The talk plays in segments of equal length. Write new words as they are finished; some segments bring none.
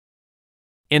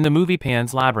In the movie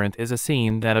Pan's Labyrinth is a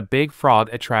scene that a big frog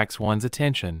attracts one's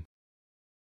attention.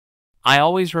 I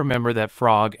always remember that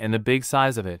frog and the big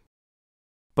size of it.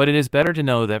 But it is better to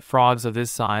know that frogs of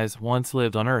this size once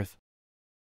lived on Earth.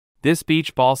 This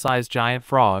beach ball-sized giant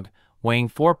frog, weighing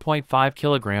 4.5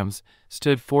 kilograms,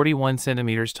 stood 41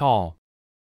 centimeters tall.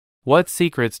 What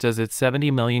secrets does its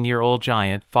 70-million-year-old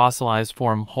giant fossilized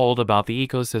form hold about the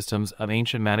ecosystems of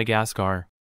ancient Madagascar?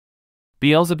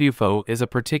 Beelzebufo is a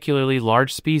particularly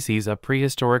large species of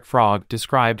prehistoric frog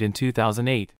described in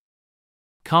 2008.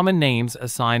 Common names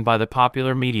assigned by the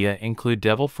popular media include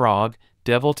devil frog,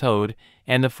 devil toad,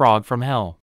 and the frog from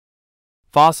hell.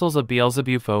 Fossils of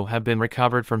Beelzebufo have been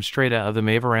recovered from strata of the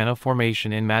Maevarano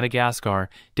Formation in Madagascar,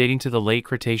 dating to the Late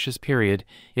Cretaceous period.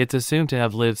 It's assumed to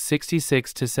have lived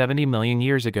 66 to 70 million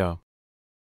years ago.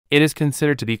 It is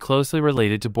considered to be closely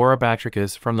related to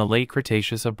Baurubatrachus from the Late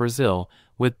Cretaceous of Brazil,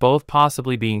 with both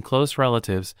possibly being close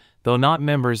relatives, though not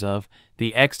members of,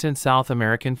 the extant South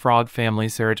American frog family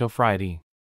Ceratophryidae.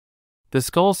 The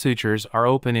skull sutures are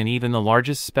open in even the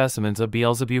largest specimens of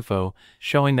Beelzebufo,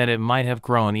 showing that it might have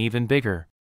grown even bigger.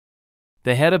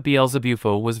 The head of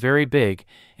Beelzebufo was very big,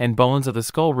 and bones of the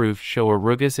skull roof show a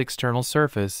rugous external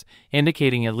surface,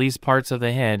 indicating at least parts of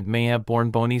the head may have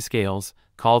borne bony scales,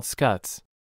 called scuts.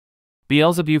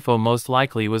 Beelzebufo most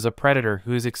likely was a predator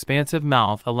whose expansive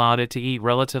mouth allowed it to eat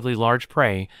relatively large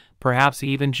prey, perhaps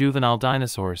even juvenile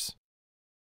dinosaurs.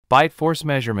 Bite force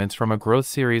measurements from a growth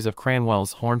series of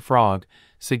Cranwell's horned frog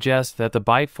suggest that the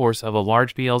bite force of a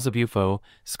large Beelzebufo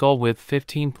skull with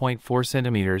 15.4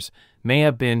 centimeters may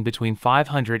have been between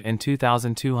 500 and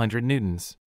 2,200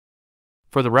 newtons.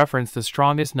 For the reference, the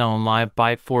strongest known live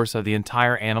bite force of the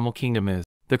entire animal kingdom is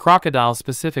the crocodile,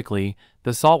 specifically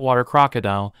the saltwater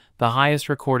crocodile, the highest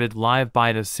recorded live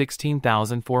bite of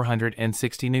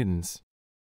 16,460 newtons.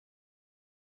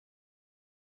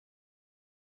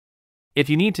 If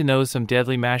you need to know some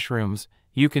deadly mushrooms,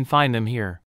 you can find them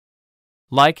here.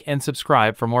 Like and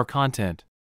subscribe for more content.